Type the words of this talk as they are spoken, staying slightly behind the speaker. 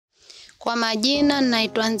Kwa majina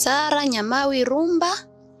naitwa Nzara Nyamawi Rumba.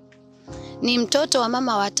 Ni mtoto wa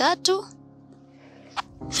mama watatu.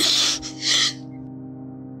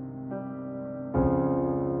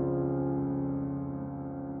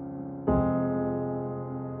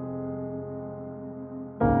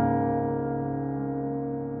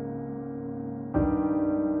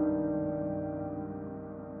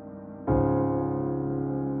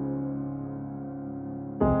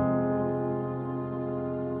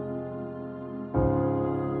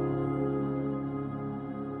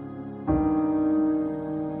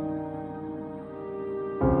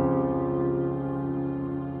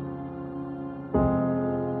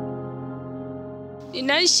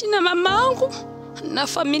 Ninaishi na mamangu na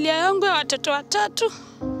familia yangu ya watoto watatu.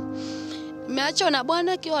 Nimeachwa na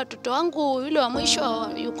bwana akiwa watoto wangu yule wa mwisho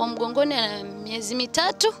yuko mgongoni na miezi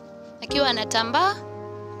mitatu akiwa anatambaa.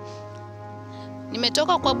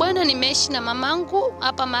 Nimetoka kwa bwana, nimeishi na mamangu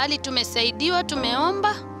hapa mahali, tumesaidiwa,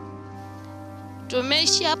 tumeomba.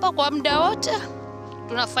 Tumeishi hapa kwa muda wote.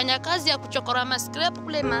 Tunafanya kazi ya kuchokora mascrap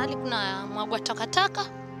kule mahali kuna mwagwa takataka.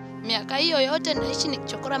 Miaka hiyo yote naishi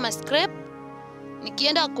nikichokora mascrap.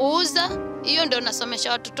 Nikienda kuuza, hiyo ndio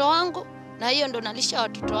nasomesha watoto wangu na hiyo ndio nalisha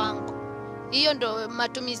watoto wangu. Hiyo ndio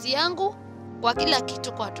matumizi yangu kwa kila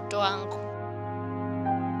kitu kwa watoto wangu.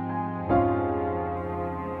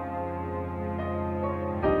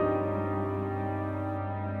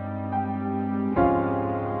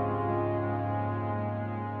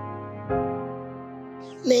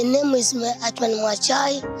 My name is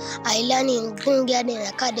Mwachai'S. I learn in Green Garden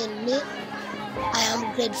Academy. I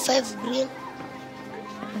am grade 5 green.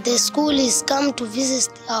 The school is come to visit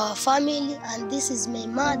our family, and this is my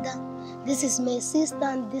mother, this is my sister,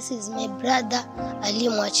 and this is my brother, Ali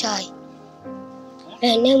Mwachai'S.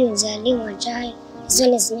 My name is Ali Mwachai'S. This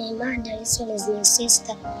one is my mother, this one is my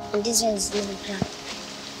sister, and this one is my brother.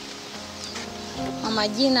 Mama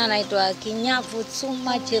jina anaitwa Kinyavu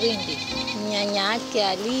Tsuma Chirindi. Nyanya yake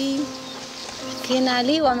Ali. Kina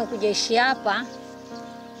Ali wamekuja ishi hapa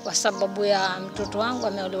kwa sababu ya mtoto wangu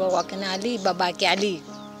ameolewa kwa kina Ali, babake Ali.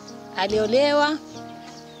 Aliolewa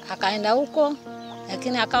akaenda huko,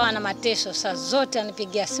 lakini akawa na mateso. Saa zote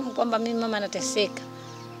anipigia simu kwamba mimi mama nateseka.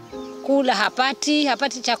 Kula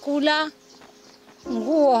hapati chakula.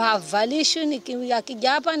 Nguo havalishwi,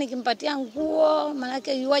 nikija hapa nikimpatia nguo, maana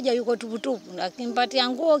yake yuaja yuko tuputupu. Nikimpatia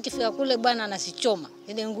nguo kifika kule bwana anasichoma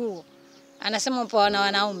ile nguo. Anasema mpo na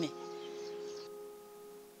wanaume.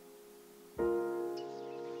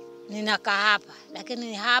 Ninakaa hapa,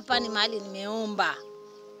 lakini hapa ni mahali nimeomba.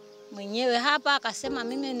 Mwenyewe hapa akasema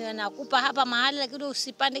mimi ninakupa hapa mahali, lakini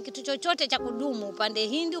usipande kitu chochote cha kudumu, upande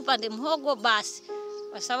hindi, upande mhogo basi.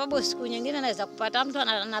 Kwa sababu siku nyingine naweza kupata mtu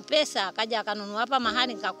ana pesa akaja akanunua hapa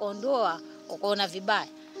mahali nikakondoa ukaona vibaya.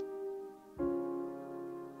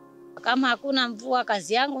 Kama hakuna mvua,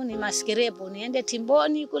 kazi yangu ni maskirepo, niende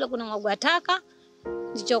timboni kule kuna mwagwa taka,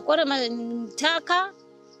 nichokore taka,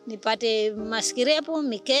 nipate maskirepo,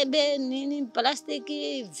 mikebe, nini,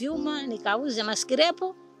 plastiki, vyuma, nikauze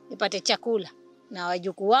maskirepo, nipate chakula. Na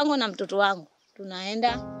wajukuu wangu na mtoto wangu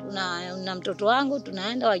tunaenda, na mtoto wangu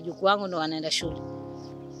tunaenda, wajukuu wangu ndio wanaenda shule.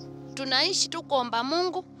 Tunaishi tu kuomba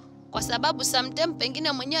Mungu kwa sababu sometime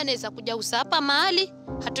pengine mwenyewe anaweza kuja hapa mahali,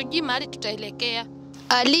 hatujui mahali tutaelekea.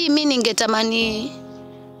 Ali, mimi ningetamani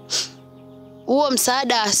huo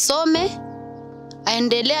msaada asome,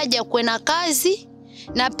 aendelee aje kuena kazi,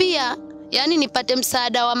 na pia yani nipate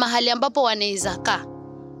msaada wa mahali ambapo wanaweza kaa.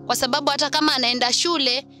 Kwa sababu hata kama anaenda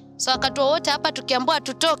shule, so wakati wote hapa tukiambiwa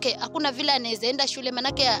tutoke, hakuna vile anaweza enda shule,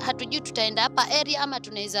 manake hatujui tutaenda hapa area ama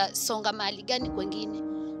tunaweza songa mahali gani kwingine.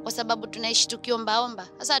 Kwa sababu tunaishi tukiomba.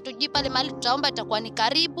 Sasa hatujui pale mahali tutaomba itakuwa ni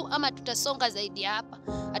karibu ama tutasonga zaidi hapa.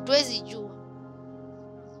 Hatuwezi jua.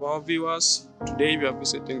 For our viewers, today we are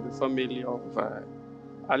visiting the family of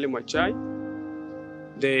Ali Mwachai'S.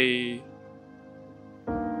 They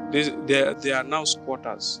are now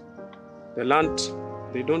squatters. The land,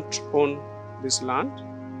 they don't own this land.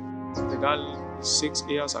 The girl is 6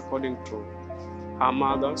 years according to her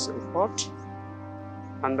mother's report.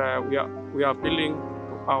 And we are appealing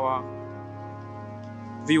to our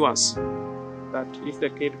viewers that if the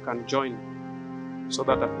kid can join, so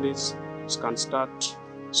that at least she can start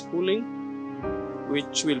schooling,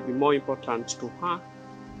 which will be more important to her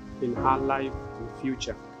in her life in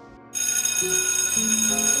future.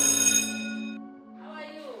 How are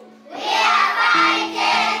you? We are fine,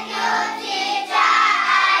 thank you, teacher.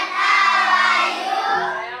 And how are you?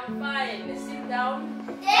 I am fine. Sit down.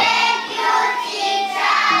 Thank you,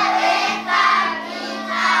 teacher. Welcome to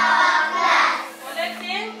our class.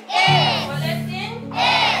 Collecting? Yes. Collecting?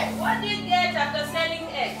 Yes. What do you get after selling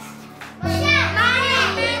eggs? Money.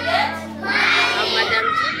 What do you get?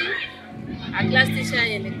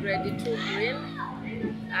 in grade 2 green,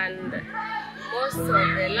 and most of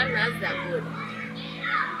the learners are good.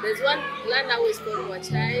 There's one learner who is called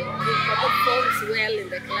Mwachai. He performs well in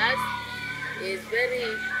the class. He is very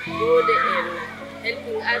good in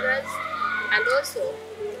helping others, and also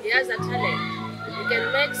he has a talent. He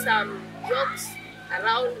can make some jokes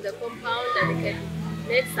around the compound, and he can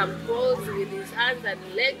make some calls with his hands and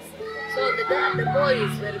legs. So the boy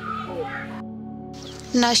is very good.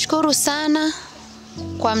 Nashukuru sana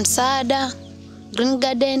kwa msaada Green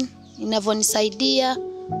Garden inavyonisaidia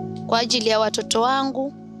kwa ajili ya watoto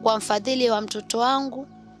wangu, kwa mfadhili wa mtoto wangu.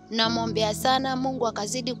 Namwombea sana Mungu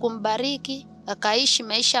akazidi kumbariki, akaishi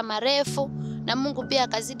maisha marefu, na Mungu pia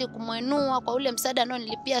akazidi kumwenua kwa ule msaada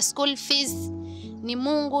nilipia school fees. Ni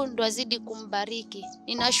Mungu ndo azidi kumbariki.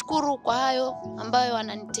 Ninashukuru kwa hayo ambayo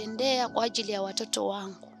wananitendea kwa ajili ya watoto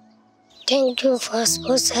wangu. Thank you for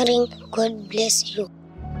sponsoring. God bless you.